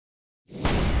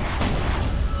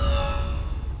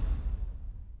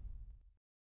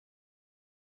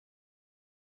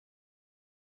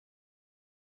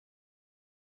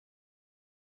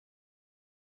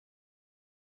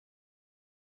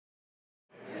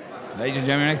Ladies and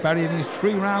gentlemen, next bout of these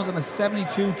 3 rounds in a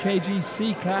 72 kg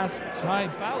C-class Thai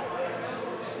bout.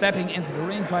 Stepping into the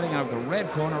ring, fighting out of the red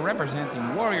corner,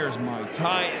 representing Warriors Muay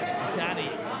Thai, is Danny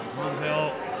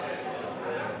McConville.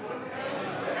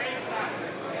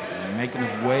 Making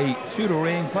his way to the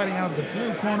ring, fighting out of the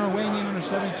blue corner, weighing in under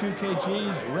 72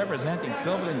 kgs, representing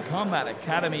Dublin Combat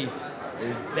Academy,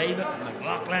 is David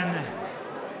McLoughlin.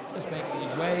 Just making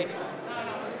his way.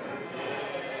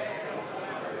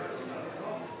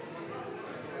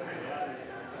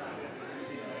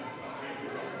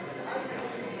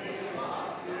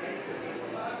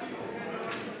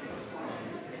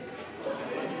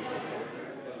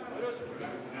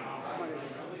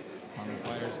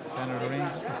 Center of the ring,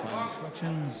 just for final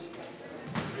instructions.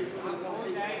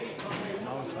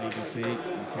 Mostly you can see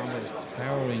McConville is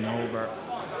towering over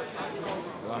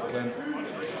McLoughlin.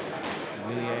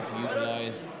 Really have to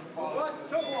utilise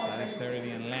that dexterity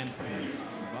and length. And it's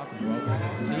McLoughlin over,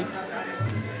 as you can see.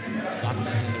 McLoughlin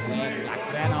is in the ring, black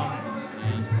venom,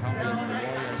 and McConville is in the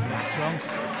Warriors, black trunks.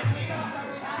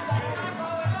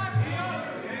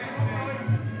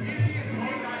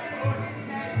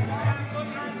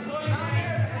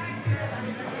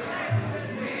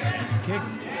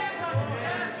 Kicks.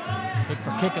 Kick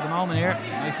for kick at the moment here.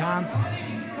 Nice hands.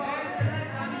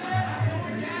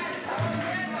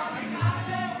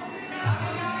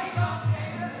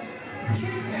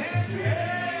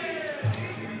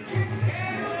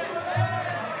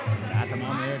 At the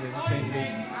moment here, there just seems to be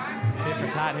tit for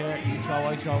tat here. You throw,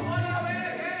 I throw.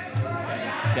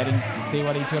 Getting to see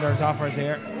what each other's offers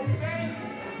here.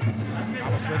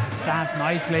 Now switch the stance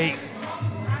nicely.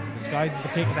 Disguises the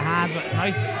kick with the hands, but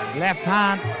nice left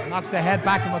hand. Knocks the head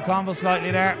back of McConville slightly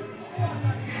there.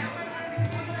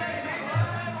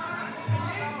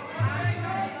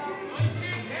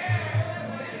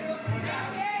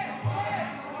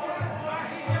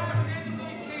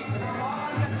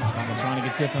 McConville trying to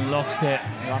give different looks to it.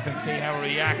 You can see how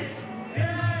he reacts.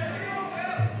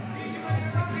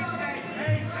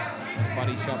 Nice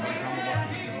body shot by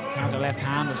McConville. Counter left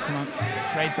hand was coming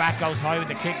straight back, goes high with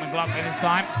the kick. McLoughlin this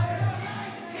time.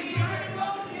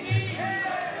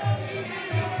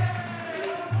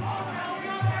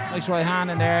 Nice right hand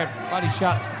in there, body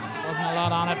shot, wasn't a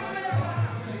lot on it.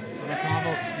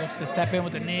 McConville looks to step in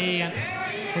with the knee and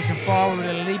pushing forward with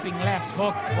a leaping left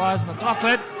hook was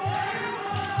McLoughlin.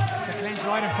 The clinch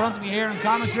right in front of me here in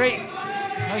commentary.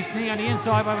 Nice knee on the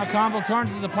inside by McConville,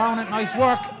 turns his opponent, nice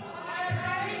work.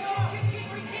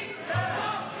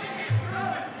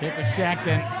 Kick was checked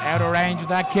and out of range with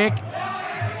that kick.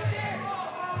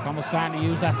 McConville starting to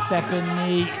use that step in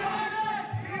knee.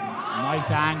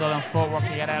 Nice angle and footwork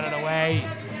to get out of the way.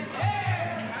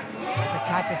 Tries to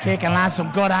catch the kick and land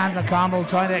some good hands. McConville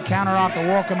trying to counter off the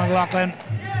work of McLoughlin.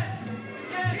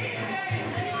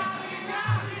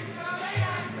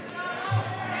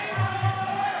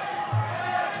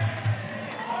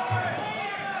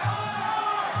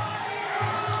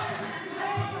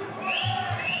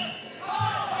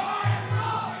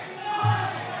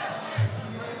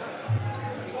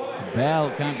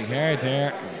 Bell can't be heard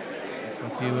there.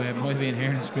 But you might have been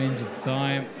hearing the screams of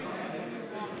time.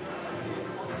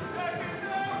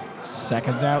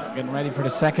 Seconds out, getting ready for the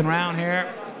second round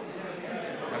here.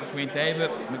 Between David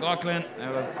McLoughlin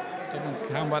out of Dublin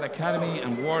Combat Academy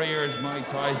and Warriors Muay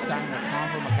Thai's Danny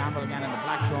McConville. McConville again in the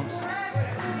black trunks.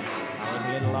 That was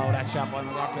a little low, that shot by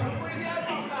McLoughlin.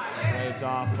 Just waved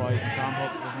off by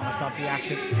McConville. Doesn't want to stop the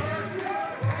action.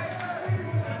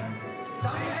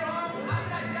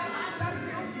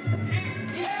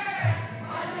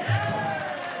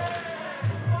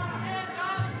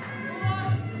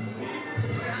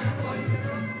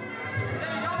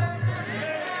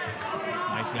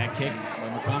 Nice leg kick by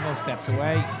McConville, steps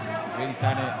away. He's really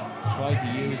starting to try to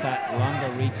use that longer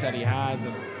reach that he has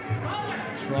and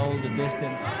control the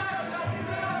distance.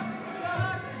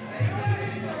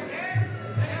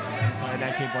 Nice inside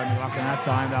leg kick by McLoughlin that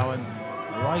time though, and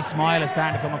a wry smile is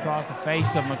starting to come across the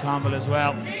face of McConville as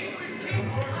well. I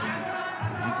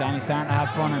think Danny's starting to have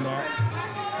fun in there.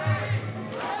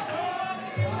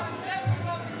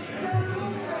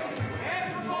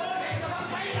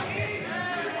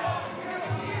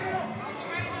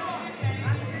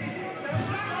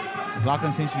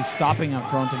 McLoughlin seems to be stopping in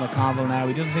front of McConville now.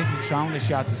 He doesn't seem to be throwing the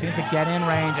shots. He seems to get in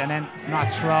range and then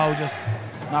not throw, just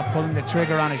not pulling the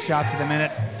trigger on his shots at the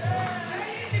minute.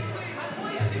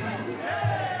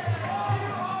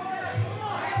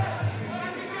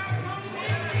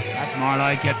 That's more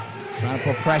like it. Trying to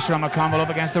put pressure on McConville up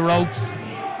against the ropes.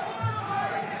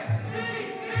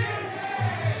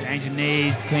 Changing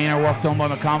knees, cleaner work done by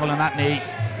McConville on that knee.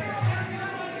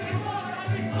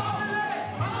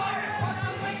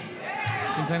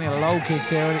 Seen plenty of low kicks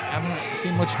here. We haven't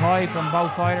seen much high from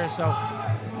both fighters, so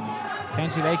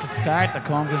potentially they could start the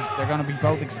con because they're going to be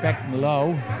both expecting low.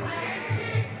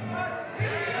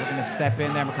 Looking to step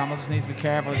in there. McConville just needs to be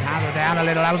careful. His hands are down a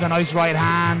little. That was a nice right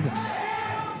hand.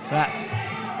 That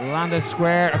landed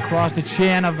square across the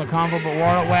chin of McConville, but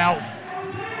wore it well.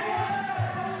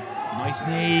 Nice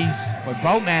knees by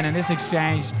both men in this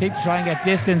exchange. Keep to try and get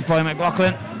distance by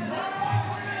McLoughlin.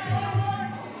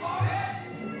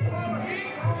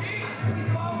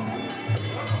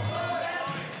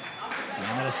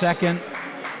 Second.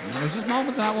 And there was just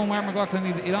moments in that one where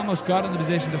McLoughlin, he'd almost got in the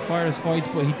position to fire his fights,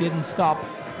 but he didn't stop.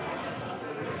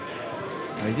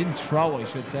 Or he didn't throw, I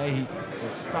should say. He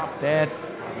just stopped dead.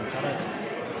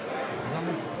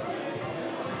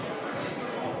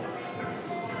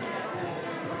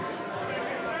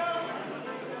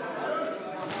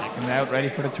 Second out, ready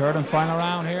for the third and final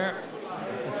round here.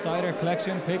 The Cider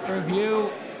Collection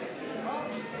pay-per-view.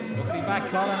 We'll be back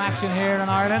calling action here in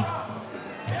Ireland.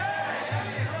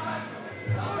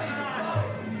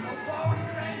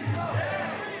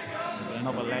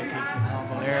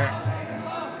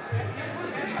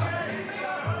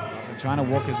 Trying to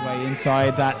work his way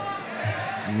inside that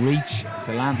reach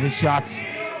to land his shots.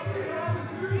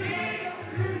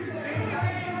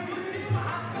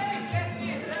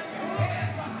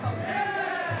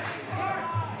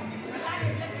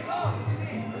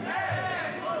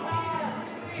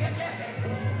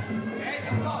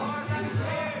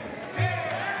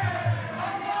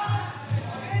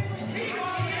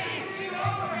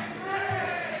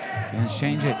 Can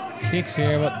change it, kicks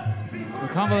here, but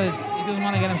McConville he doesn't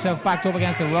want to get himself backed up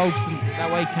against the ropes, and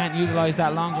that way he can't utilize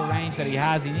that longer range that he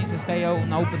has. He needs to stay out in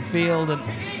the open field and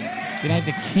being able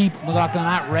to keep McLoughlin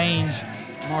at range,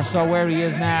 more so where he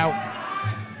is now.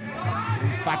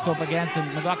 He's backed up against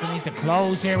him. McLoughlin needs to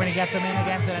close here when he gets him in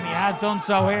against it, and he has done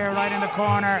so here, right in the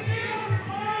corner.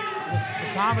 It's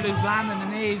McConville who's landing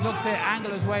the knees, looks to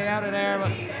angle his way out of there,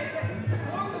 but he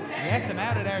gets him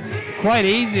out of there quite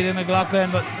easily to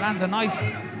McLoughlin, but lands a nice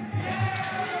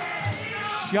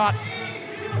shot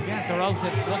against the ropes,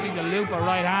 looking to loop a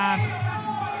right hand,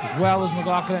 as well as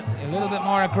McLoughlin. A little bit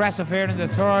more aggressive here in the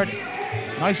third.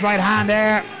 Nice right hand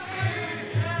there.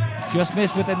 Just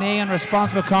missed with the knee in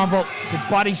response, McConville. Good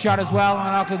body shot as well,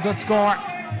 McLoughlin, good score.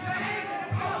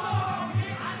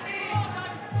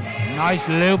 Nice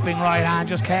looping right hand,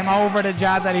 just came over the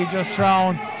jab that he just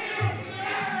thrown.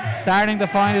 Starting to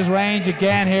find his range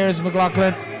again here is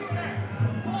McLoughlin.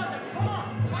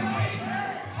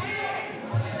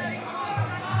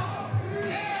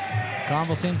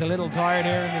 McConville seems a little tired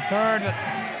here in the third, but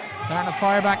starting to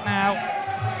fire back now.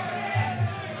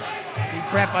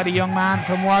 Deep breath by the young man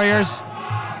from Warriors.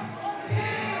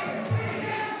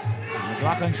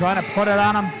 McLoughlin trying to put it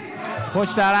on him,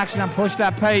 push that action and push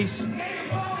that pace.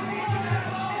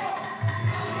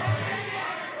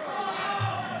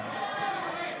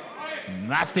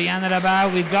 And that's the end of the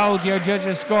bout. We go to your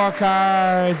judges'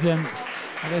 scorecards, and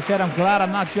as I said, I'm glad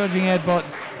I'm not judging it, but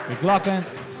McLoughlin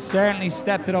certainly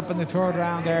stepped it up in the third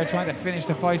round there, trying to finish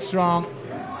the fight strong.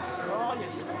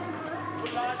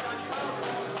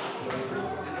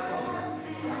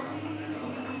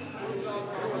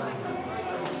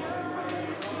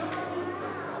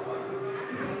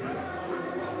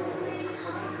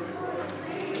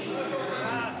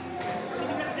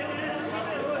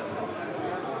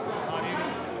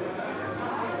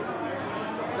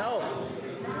 No,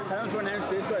 tell him to announce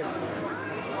this way.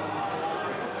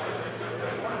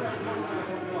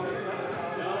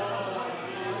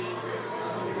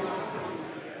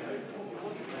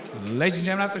 Ladies and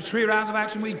gentlemen, after 3 rounds of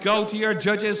action, we go to your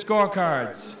judges'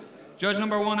 scorecards. Judge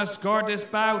number 1 has scored this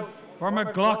bout for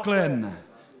McLoughlin.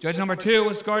 Judge number 2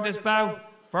 has scored this bout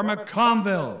for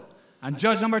McConville. And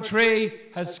judge number 3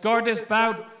 has scored this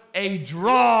bout a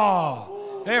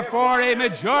draw. Therefore, a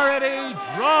majority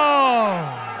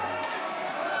draw.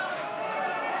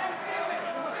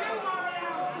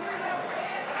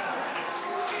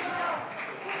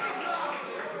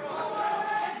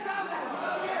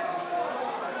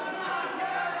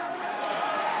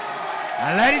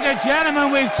 And ladies and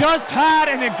gentlemen, we've just had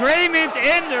an agreement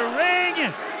in the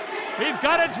ring. We've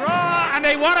got a draw, and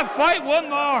they want to fight one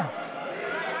more.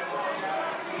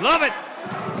 Love it.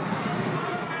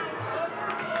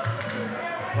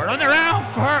 We're on the round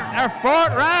for our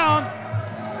 4th round.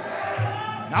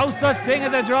 No such thing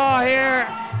as a draw here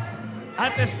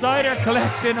at the Cider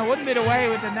Collection. It wouldn't be the way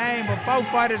with the name, but both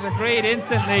fighters agreed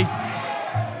instantly.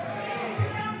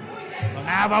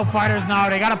 Now both fighters know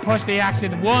they got to push the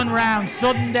action. 1 round,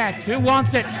 sudden death. Who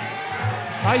wants it?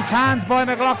 Nice hands by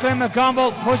McLoughlin.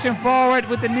 McConville pushing forward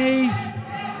with the knees.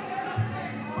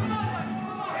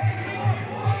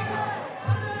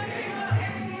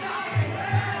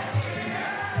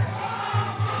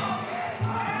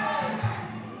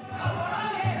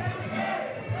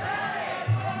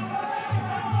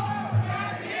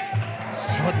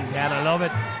 Sudden death, I love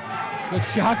it. Good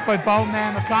shots by both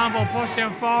men. McConville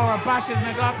pushing forward, bashes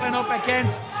McLoughlin up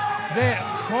against the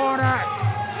corner.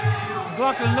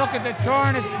 McLoughlin look at the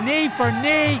turn, it's knee for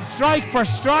knee, strike for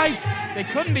strike. They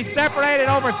couldn't be separated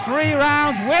over 3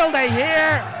 rounds. Will they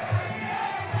here?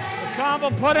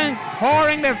 McConville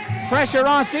pouring the pressure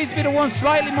on. Seems to be the one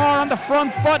slightly more on the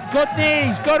front foot. Good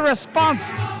knees, good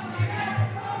response.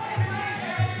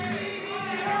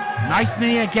 Nice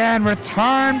knee again,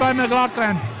 return by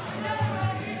McLoughlin.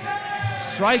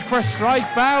 Strike for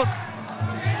strike bout.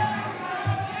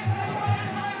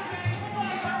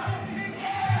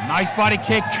 Nice body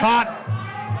kick caught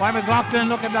by McLoughlin,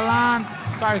 look at the land.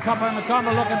 Sorry, caught by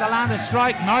McConville, look at the land, a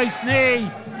strike. Nice knee.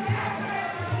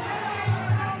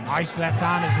 Nice left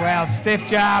hand as well, stiff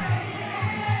jab.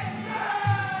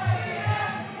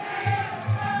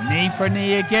 Knee for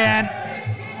knee again.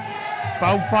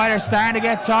 Both fighters starting to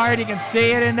get tired. You can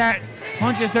see it in their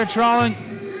punches they're throwing.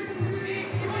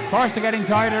 Of course they're getting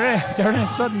tired. They're in a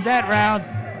sudden death round.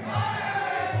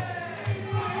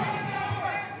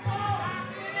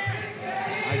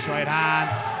 Nice right hand.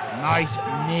 Nice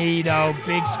knee though.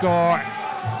 Big score.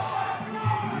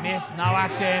 Miss, no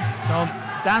action. Some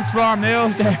dance floor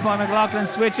moves there by McLoughlin,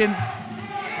 switching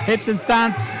hips and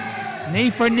stance.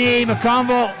 Knee for knee.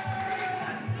 McConville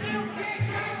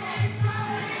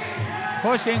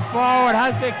pushing forward,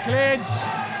 has the clinch.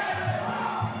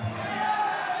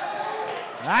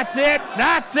 That's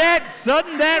it.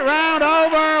 Sudden death round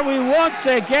over. We once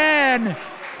again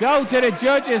go to the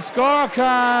judges'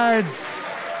 scorecards.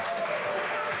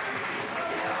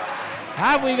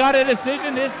 Have we got a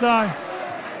decision this time?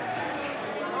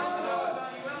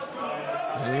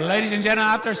 Ladies and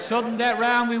gentlemen, after sudden death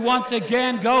round, we once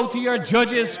again go to your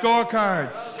judges'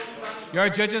 scorecards. Your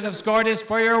judges have scored this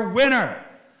for your winner.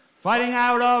 Fighting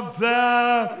out of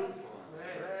the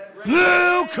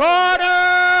blue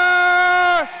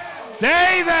corner,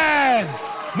 David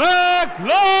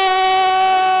McLoughlin.